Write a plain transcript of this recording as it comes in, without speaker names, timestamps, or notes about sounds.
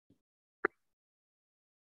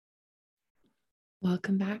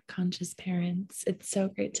Welcome back, conscious parents. It's so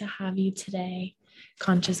great to have you today.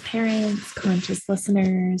 Conscious parents, conscious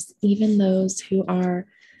listeners, even those who are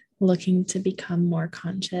looking to become more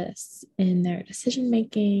conscious in their decision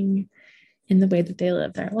making, in the way that they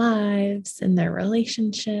live their lives, in their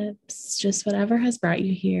relationships, just whatever has brought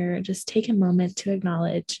you here. Just take a moment to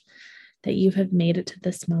acknowledge that you have made it to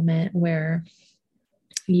this moment where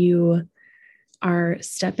you are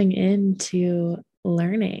stepping into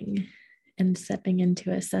learning and stepping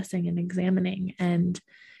into assessing and examining and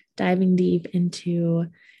diving deep into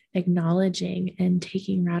acknowledging and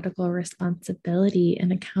taking radical responsibility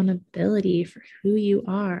and accountability for who you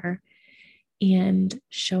are and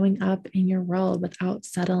showing up in your world without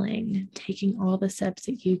settling, taking all the steps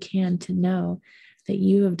that you can to know that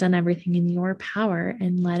you have done everything in your power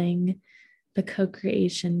and letting the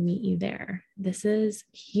co-creation meet you there. This is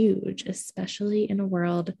huge, especially in a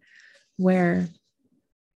world where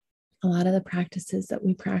a lot of the practices that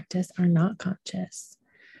we practice are not conscious.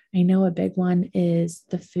 I know a big one is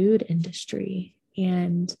the food industry,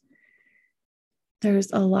 and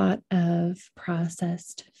there's a lot of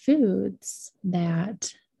processed foods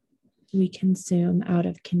that we consume out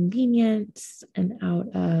of convenience and out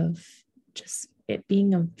of just it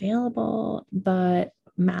being available, but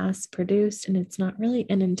mass produced, and it's not really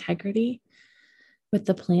in integrity with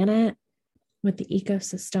the planet, with the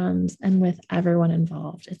ecosystems, and with everyone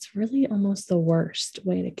involved. It's really almost the worst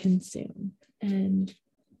way to consume. And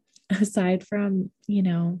aside from,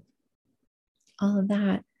 all of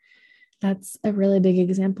that, that's a really big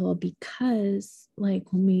example because like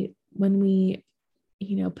when we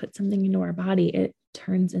put something into our body, it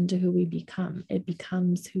turns into who we become. It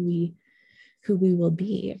becomes who we will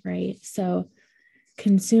be, right? So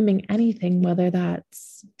consuming anything, whether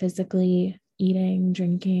that's physically eating,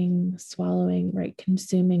 drinking, swallowing, right?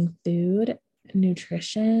 Consuming food,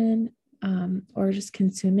 nutrition, or just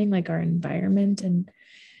consuming like our environment and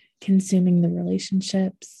consuming the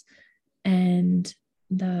relationships and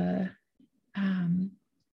the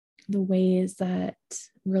ways that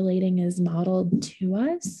relating is modeled to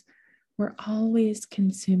us. We're always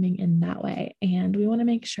consuming in that way. And we want to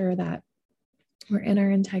make sure that we're in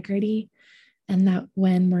our integrity, and that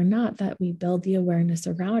when we're not, that we build the awareness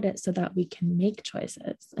around it so that we can make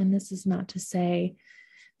choices. And this is not to say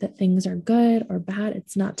that things are good or bad.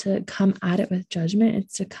 It's not to come at it with judgment.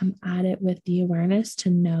 It's to come at it with the awareness to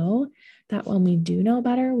know that when we do know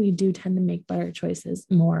better, we do tend to make better choices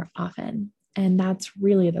more often. And that's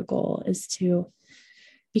really the goal, is to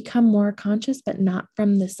become more conscious, but not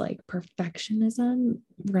from this like perfectionism,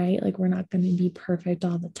 right? Like we're not going to be perfect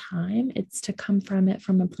all the time. It's to come from it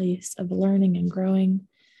from a place of learning and growing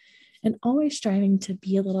and always striving to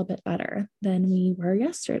be a little bit better than we were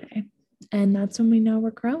yesterday. And that's when we know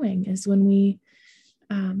we're growing, is when we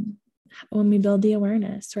build the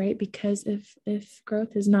awareness, right? Because if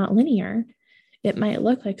growth is not linear, it might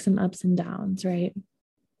look like some ups and downs, right?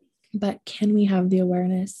 But can we have the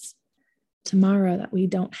awareness tomorrow that we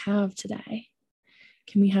don't have today?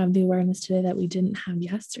 Can we have the awareness today that we didn't have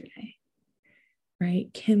yesterday? Right?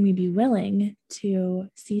 Can we be willing to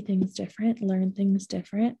see things different, learn things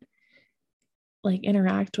different, like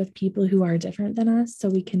interact with people who are different than us so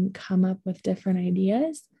we can come up with different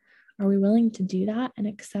ideas? Are we willing to do that and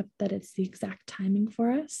accept that it's the exact timing for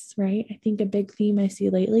us? Right? I think a big theme I see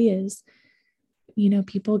lately is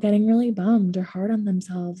people getting really bummed or hard on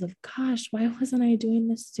themselves of, gosh, why wasn't I doing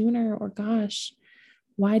this sooner? Or gosh,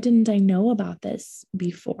 why didn't I know about this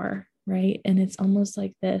before? Right? And it's almost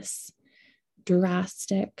like this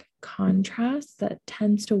drastic contrast that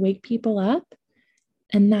tends to wake people up.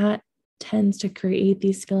 And that tends to create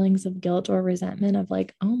these feelings of guilt or resentment of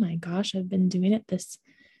like, oh my gosh, I've been doing it this,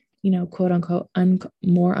 quote unquote,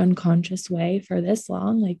 more unconscious way for this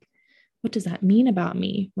long. Like, what does that mean about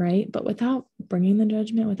me? Right? But without bringing the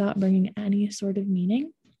judgment, without bringing any sort of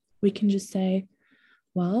meaning, we can just say,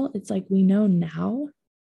 well, it's like we know now,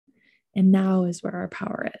 and now is where our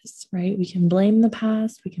power is, right? We can blame the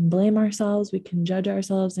past, we can blame ourselves, we can judge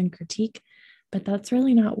ourselves and critique, but that's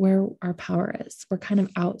really not where our power is. We're kind of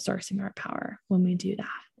outsourcing our power when we do that.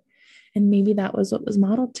 And maybe that was what was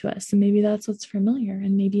modeled to us. And maybe that's what's familiar.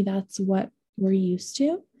 And maybe that's what we're used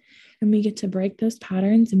to. And we get to break those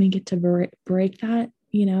patterns, and we get to break that,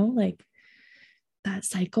 like that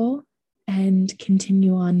cycle, and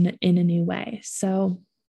continue on in a new way. So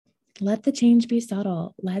let the change be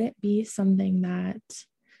subtle. Let it be something that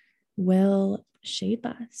will shape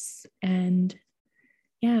us. And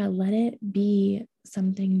let it be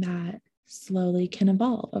something that slowly can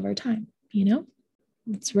evolve over time.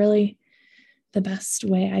 It's really the best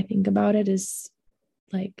way I think about it is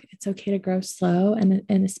like, it's okay to grow slow. And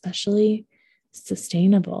especially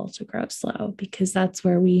sustainable to grow slow, because that's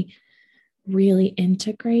where we really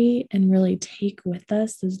integrate and really take with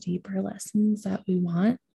us those deeper lessons that we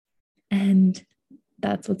want. And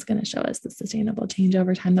that's what's going to show us the sustainable change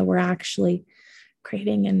over time that we're actually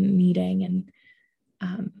craving and needing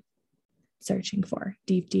and searching for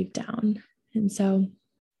deep down. And so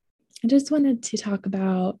I just wanted to talk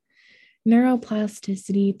about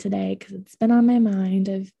neuroplasticity today because it's been on my mind.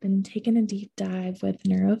 I've been taking a deep dive with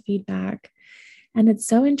neurofeedback, and it's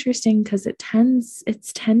so interesting because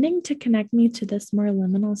it's tending to connect me to this more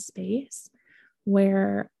liminal space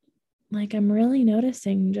where like I'm really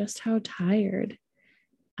noticing just how tired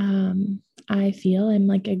I feel. I'm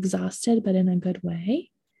like exhausted, but in a good way.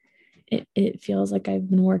 It feels like I've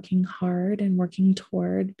been working hard and working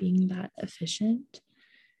toward being that efficient.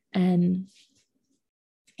 And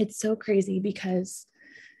it's so crazy because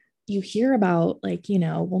you hear about like,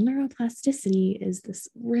 well, neuroplasticity is this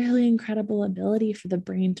really incredible ability for the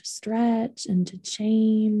brain to stretch and to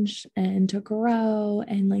change and to grow.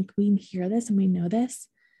 And like we hear this and we know this,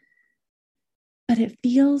 but it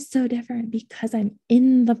feels so different because I'm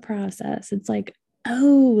in the process. It's like,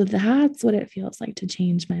 oh, that's what it feels like to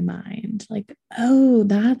change my mind. Like, oh,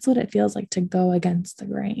 that's what it feels like to go against the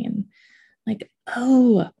grain. Like,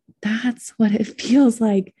 oh, that's what it feels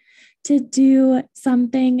like to do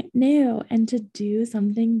something new and to do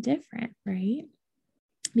something different, right?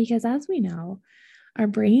 Because as we know, our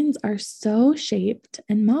brains are so shaped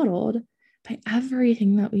and modeled by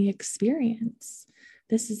everything that we experience.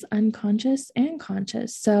 This is unconscious and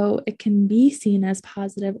conscious. So it can be seen as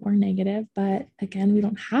positive or negative, but again, we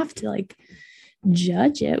don't have to like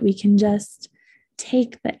judge it. We can just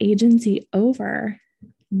take the agency over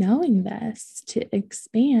knowing this to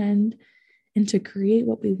expand and to create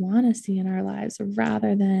what we want to see in our lives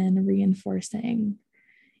rather than reinforcing,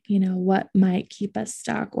 what might keep us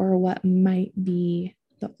stuck or what might be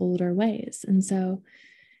the older ways. And so,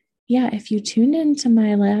 yeah, if you tuned into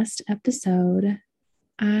my last episode,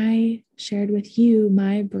 I shared with you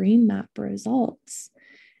my brain map results.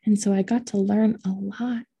 And so I got to learn a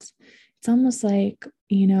lot. It's almost like,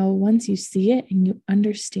 once you see it and you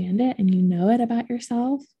understand it and you know it about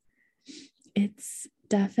yourself, it's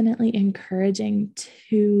definitely encouraging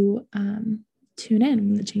to tune in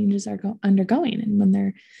when the changes are undergoing and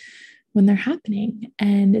when they're happening.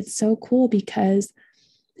 And it's so cool because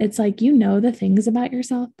it's like, the things about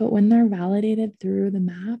yourself, but when they're validated through the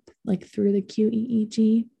map, like through the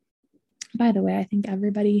QEEG, by the way, I think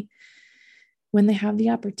everybody, when they have the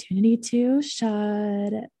opportunity to,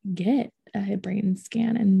 should get a brain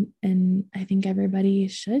scan. And I think everybody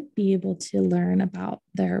should be able to learn about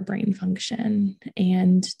their brain function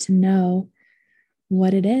and to know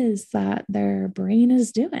what it is that their brain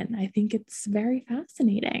is doing. I think it's very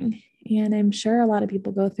fascinating. And I'm sure a lot of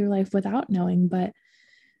people go through life without knowing, but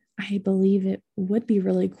I believe it would be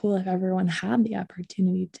really cool if everyone had the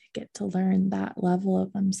opportunity to get to learn that level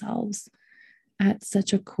of themselves at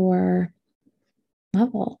such a core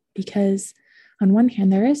level. Because on one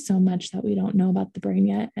hand, there is so much that we don't know about the brain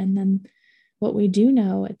yet. And then what we do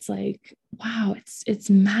know, it's like, wow, it's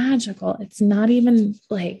magical. It's not even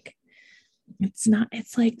like, it's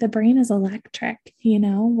like the brain is electric,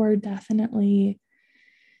 we're definitely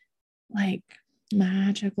like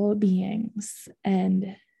magical beings,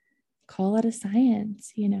 and call it a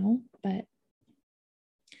science, but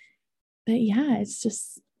yeah, it's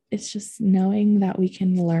just knowing that we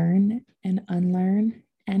can learn and unlearn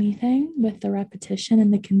anything with the repetition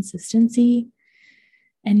and the consistency,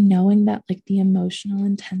 and knowing that like the emotional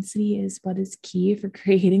intensity is what is key for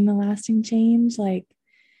creating the lasting change, like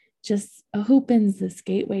just opens this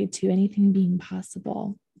gateway to anything being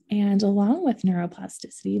possible. And along with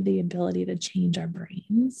neuroplasticity, the ability to change our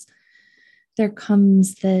brains, there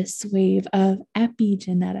comes this wave of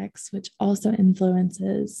epigenetics, which also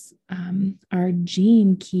influences our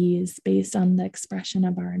gene keys based on the expression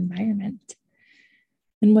of our environment.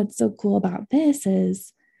 And what's so cool about this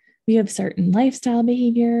is we have certain lifestyle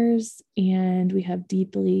behaviors and we have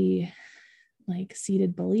deeply like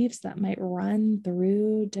seated beliefs that might run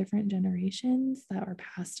through different generations that were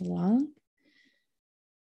passed along.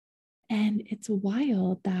 And it's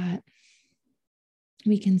wild that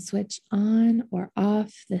we can switch on or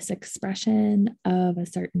off this expression of a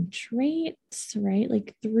certain trait, right?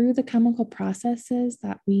 Like through the chemical processes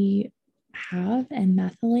that we have and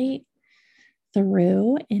methylate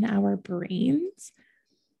through in our brains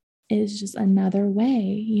is just another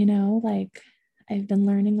way, like I've been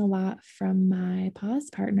learning a lot from my pause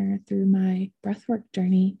partner through my breathwork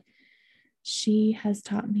journey. She has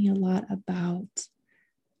taught me a lot about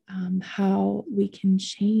how we can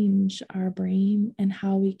change our brain and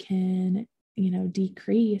how we can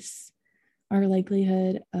decrease our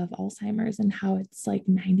likelihood of Alzheimer's, and how it's like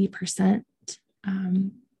 90%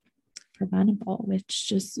 preventable, which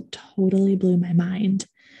just totally blew my mind.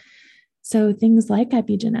 So things like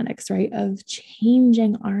epigenetics, right, of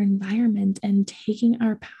changing our environment and taking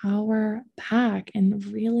our power back and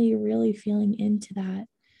really, really feeling into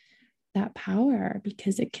that power,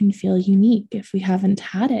 because it can feel unique if we haven't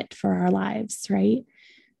had it for our lives, right?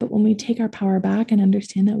 But when we take our power back and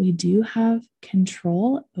understand that we do have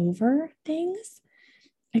control over things,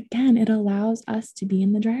 again, it allows us to be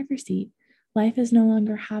in the driver's seat. Life is no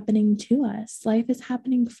longer happening to us. Life is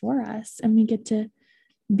happening for us, and we get to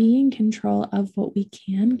be in control of what we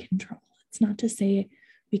can control. It's not to say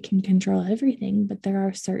we can control everything, but there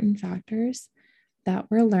are certain factors that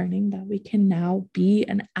we're learning that we can now be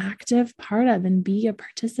an active part of and be a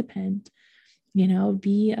participant,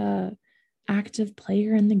 be a active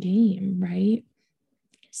player in the game, right?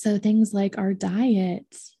 So things like our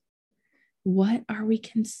diet, what are we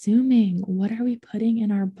consuming? What are we putting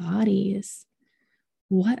in our bodies?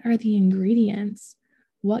 What are the ingredients?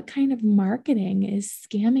 What kind of marketing is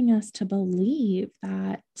scamming us to believe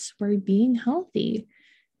that we're being healthy?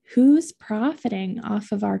 Who's profiting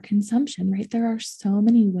off of our consumption, right? There are so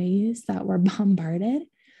many ways that we're bombarded,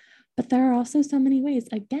 but there are also so many ways,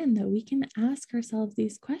 again, that we can ask ourselves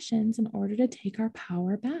these questions in order to take our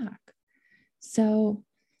power back. So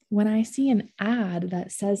when I see an ad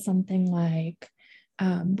that says something like,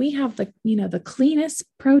 we have the cleanest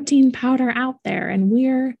protein powder out there, and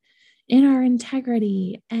we're in our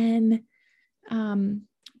integrity, and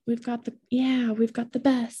we've got the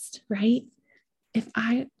best, right? If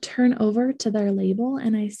I turn over to their label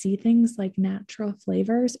and I see things like natural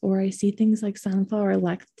flavors, or I see things like sunflower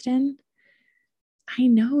lecithin, I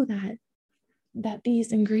know that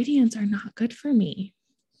these ingredients are not good for me.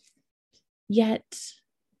 Yet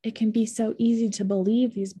it can be so easy to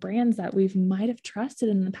believe these brands that we might have trusted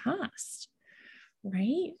in the past,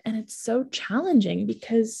 right? And it's so challenging,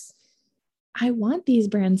 because I want these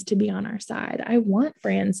brands to be on our side. I want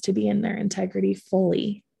brands to be in their integrity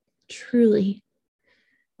fully, truly,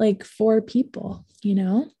 like for people,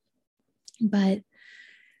 but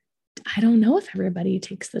I don't know if everybody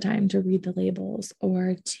takes the time to read the labels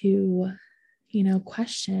or to,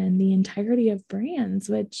 question the integrity of brands,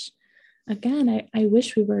 which again, I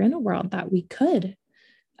wish we were in a world that we could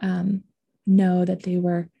know that they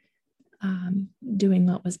were doing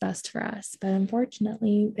what was best for us. But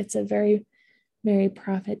unfortunately, it's a very, very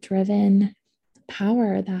profit-driven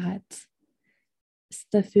power that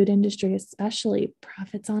the food industry especially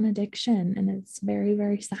profits on addiction. And it's very,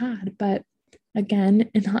 very sad. But again,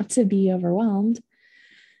 not to be overwhelmed,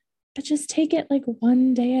 but just take it like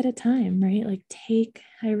one day at a time, right? Like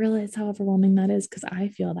I realize how overwhelming that is, because I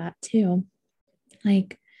feel that too.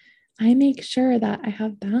 Like I make sure that I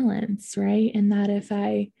have balance, right? And that if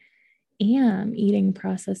I am eating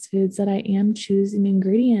processed foods, that I am choosing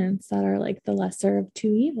ingredients that are like the lesser of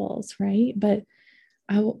two evils, right? But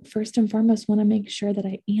I will first and foremost want to make sure that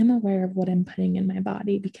I am aware of what I'm putting in my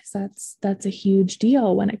body, because that's a huge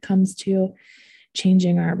deal when it comes to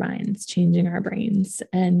changing our minds, changing our brains,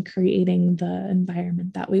 and creating the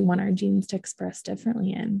environment that we want our genes to express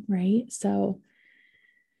differently in, right? So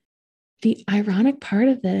the ironic part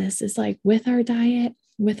of this is like with our diet,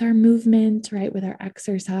 with our movement, right? With our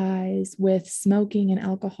exercise, with smoking and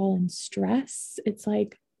alcohol and stress, it's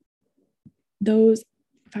like those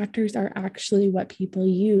factors are actually what people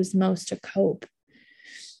use most to cope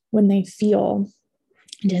when they feel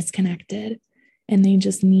disconnected and they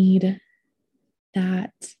just need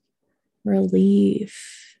that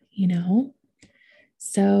relief,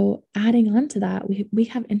 So adding on to that, we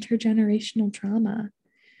have intergenerational trauma.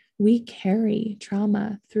 We carry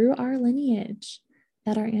trauma through our lineage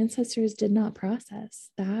that our ancestors did not process.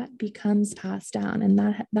 That becomes passed down, and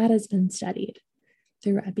that has been studied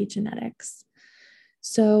through epigenetics.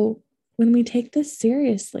 So when we take this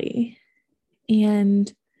seriously,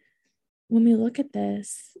 and when we look at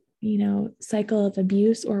this, cycle of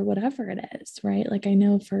abuse or whatever it is, right? Like I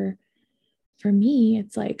know for me,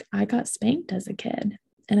 it's like I got spanked as a kid,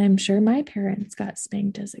 and I'm sure my parents got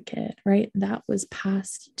spanked as a kid, right? That was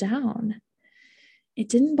passed down. It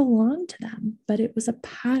didn't belong to them, but it was a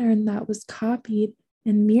pattern that was copied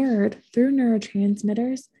and mirrored through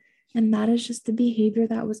neurotransmitters. And that is just the behavior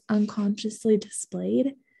that was unconsciously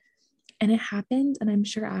displayed. And it happened. And I'm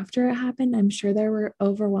sure after it happened, I'm sure there were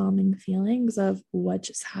overwhelming feelings of what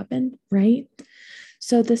just happened, right?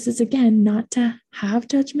 So this is, again, not to have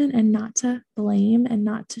judgment and not to blame and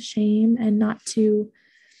not to shame and not to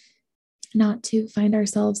find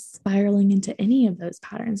ourselves spiraling into any of those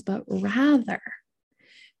patterns, but rather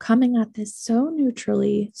coming at this so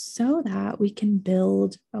neutrally so that we can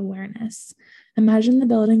build awareness. Imagine the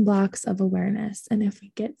building blocks of awareness. And if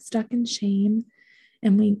we get stuck in shame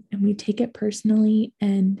and we take it personally,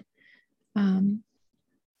 and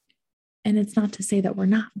it's not to say that we're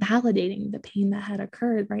not validating the pain that had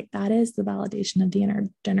occurred, right? That is the validation of the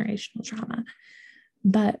intergenerational trauma.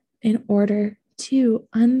 But in order to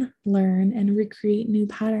unlearn and recreate new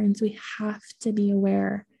patterns, we have to be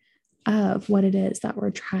aware of what it is that we're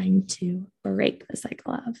trying to break the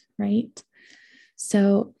cycle of, right?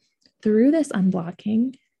 So through this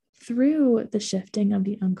unblocking, through the shifting of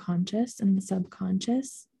the unconscious and the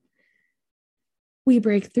subconscious, we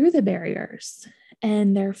break through the barriers.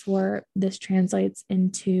 And therefore, this translates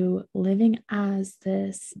into living as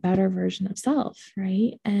this better version of self,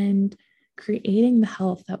 right? And creating the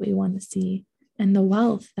health that we want to see and the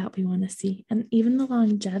wealth that we want to see, and even the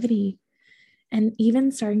longevity, and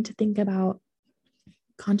even starting to think about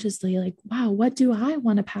consciously, like, wow, what do I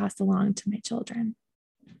want to pass along to my children?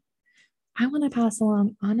 I want to pass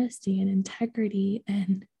along honesty and integrity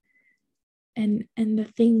and the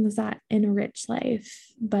things that enrich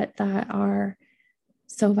life, but that are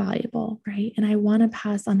so valuable, right? And I want to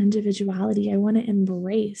pass on individuality. I want to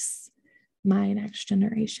embrace my next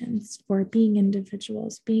generations for being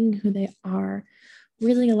individuals, being who they are,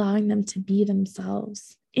 really allowing them to be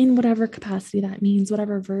themselves in whatever capacity that means,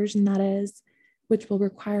 whatever version that is, which will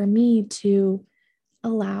require me to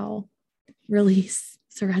allow, release,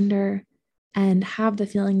 surrender, and have the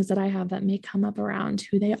feelings that I have that may come up around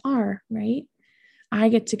who they are, right? I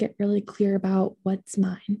get really clear about what's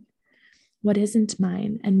mine, what isn't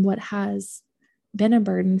mine, and what has been a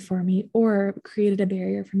burden for me or created a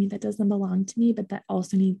barrier for me that doesn't belong to me, but that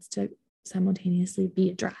also needs to simultaneously be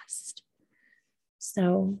addressed.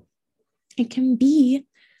 So it can be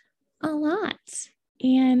a lot.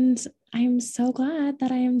 And I'm so glad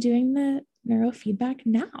that I am doing the neurofeedback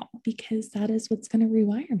now, because that is what's going to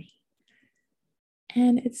rewire me.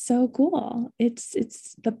 And it's so cool.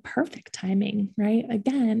 It's the perfect timing, right?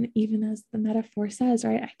 Again, even as the metaphor says,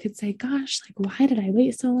 right? I could say, gosh, like, why did I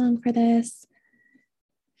wait so long for this?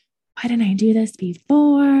 Why didn't I do this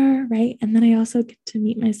before? Right. And then I also get to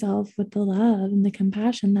meet myself with the love and the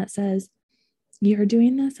compassion that says, you're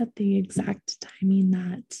doing this at the exact timing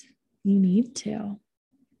that you need to.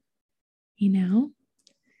 You know,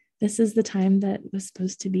 this is the time that was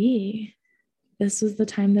supposed to be. This was the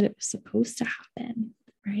time that it was supposed to happen,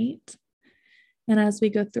 right? And as we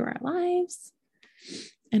go through our lives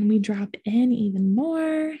and we drop in even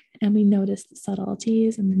more and we notice the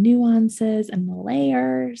subtleties and the nuances and the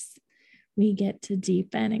layers, we get to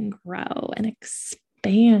deepen and grow and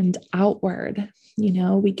expand outward. You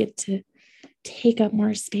know, we get to take up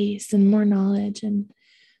more space and more knowledge and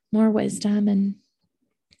more wisdom and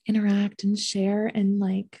interact and share, and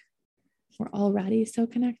like, we're already so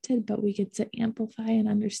connected, but we get to amplify and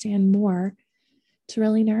understand more to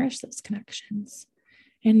really nourish those connections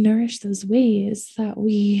and nourish those ways that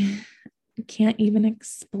we can't even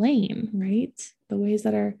explain, right? The ways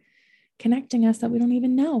that are connecting us that we don't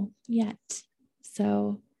even know yet.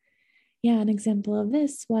 So yeah, an example of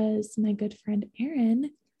this was my good friend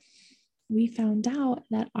Erin. We found out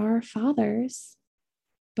that our fathers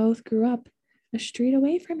both grew up a street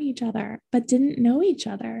away from each other, but didn't know each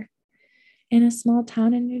other, in a small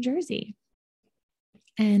town in New Jersey.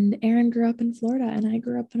 And Erin grew up in Florida and I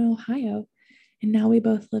grew up in Ohio. And now we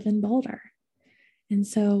both live in Boulder. And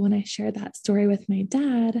so when I shared that story with my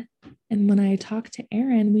dad, and when I talked to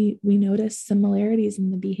Erin, we noticed similarities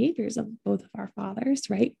in the behaviors of both of our fathers,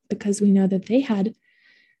 right? Because we know that they had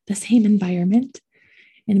the same environment.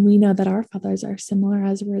 And we know that our fathers are similar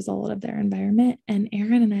as a result of their environment. And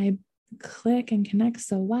Erin and I click and connect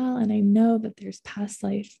so well. And I know that there's past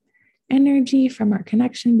life energy from our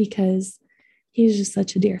connection because he's just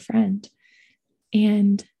such a dear friend.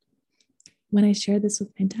 And when I shared this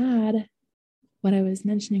with my dad, what I was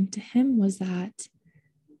mentioning to him was that,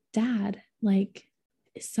 Dad, like,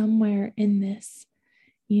 somewhere in this,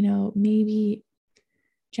 you know, maybe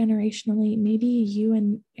generationally, maybe you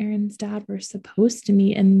and Erin's dad were supposed to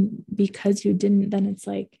meet, and because you didn't, then it's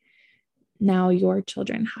like, now your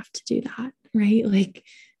children have to do that, right?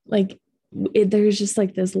 There's just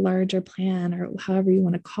like this larger plan, or however you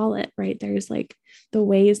want to call it, right? There's like the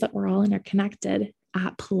ways that we're all interconnected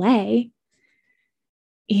at play.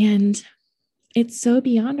 And it's so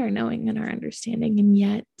beyond our knowing and our understanding. And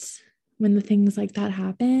yet, when the things like that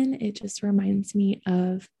happen, it just reminds me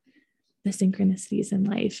of the synchronicities in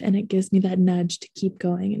life. And it gives me that nudge to keep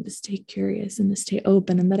going and to stay curious and to stay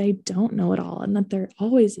open, and that I don't know it all, and that there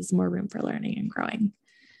always is more room for learning and growing.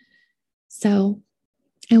 So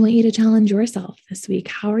I want you to challenge yourself this week.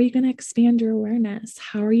 How are you going to expand your awareness?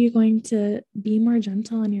 How are you going to be more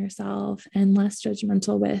gentle on yourself and less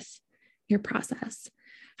judgmental with your process?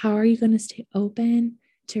 How are you going to stay open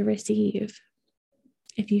to receive?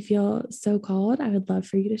 If you feel so called, I would love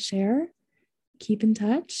for you to share. Keep in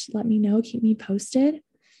touch. Let me know. Keep me posted.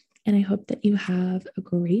 And I hope that you have a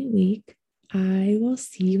great week. I will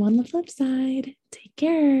see you on the flip side. Take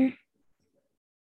care.